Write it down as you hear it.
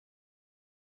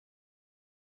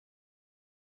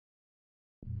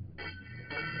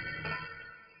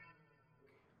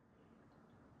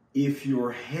If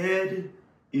your head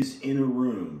is in a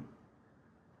room,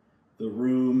 the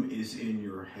room is in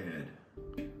your head.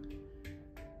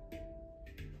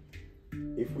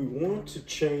 If we want to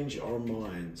change our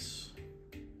minds,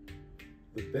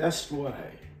 the best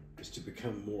way is to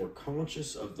become more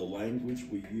conscious of the language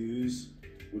we use,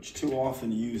 which too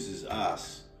often uses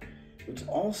us, but to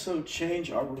also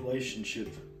change our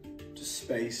relationship to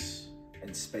space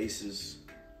and spaces,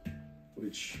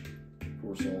 which of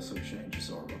course also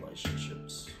changes our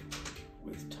relationships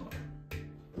with time.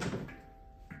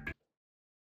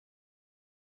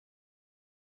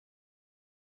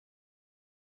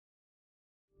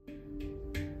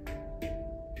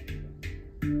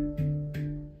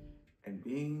 And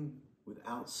being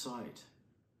without sight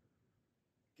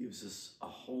gives us a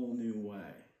whole new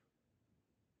way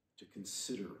to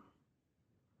consider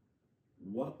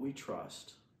what we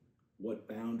trust, what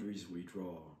boundaries we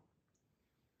draw,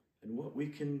 and what we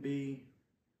can be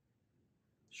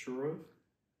sure of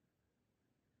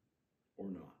or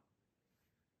not.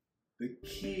 The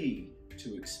key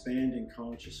to expanding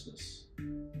consciousness,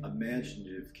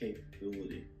 imaginative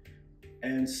capability,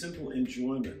 and simple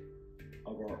enjoyment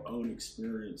of our own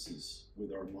experiences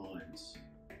with our minds,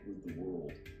 with the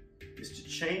world, is to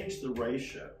change the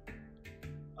ratio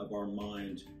of our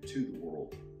mind to the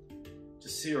world, to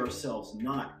see ourselves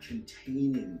not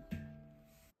containing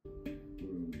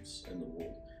rooms in the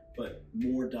world, but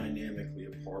more dynamically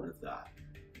a part of that.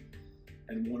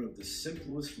 And one of the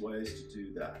simplest ways to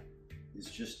do that is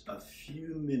just a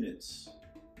few minutes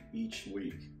each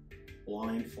week,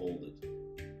 blindfolded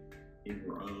in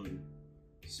your own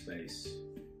space.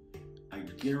 I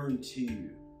guarantee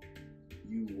you,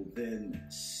 you will then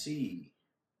see,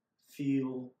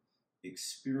 feel,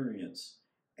 experience,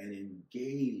 and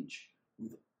engage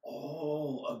with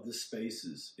all of the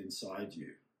spaces inside you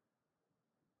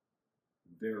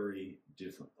very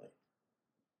differently.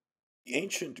 The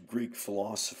ancient Greek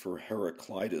philosopher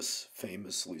Heraclitus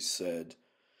famously said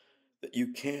that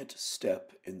you can't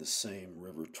step in the same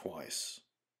river twice.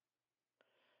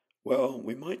 Well,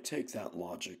 we might take that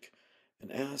logic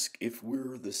and ask if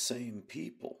we're the same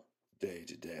people day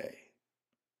to day.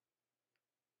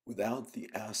 Without the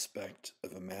aspect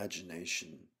of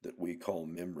imagination that we call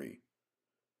memory,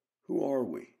 who are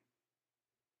we?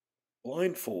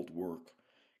 Blindfold work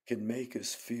can make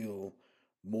us feel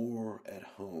more at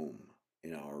home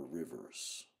in our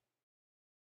rivers.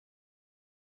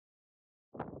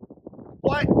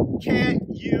 What can't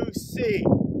you see?